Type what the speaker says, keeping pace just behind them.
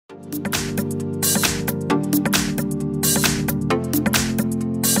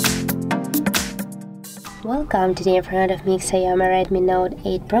Welcome, today in front of me XIAOMI Redmi Note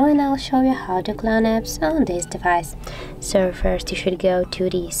 8 Pro, and I'll show you how to clone apps on this device. So first you should go to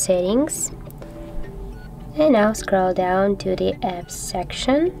the settings and now scroll down to the apps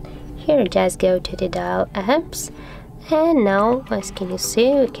section. Here just go to the dial apps, and now as can you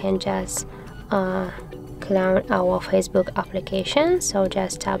see we can just clone our Facebook application. So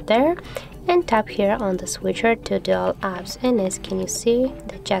just tap there and tap here on the switcher to dual apps, and as can you see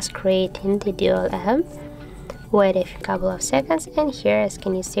that just creating the dual app. Wait a couple of seconds, and here as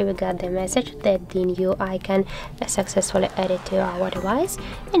can you see we got the message that the new icon is successfully added to our device,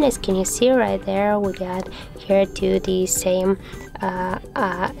 and as can you see right there we got here to the same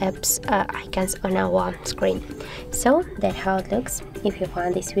apps icons on our screen. So that's how it looks. If you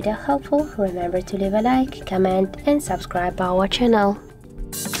found this video helpful, remember to leave a like, comment and subscribe our channel.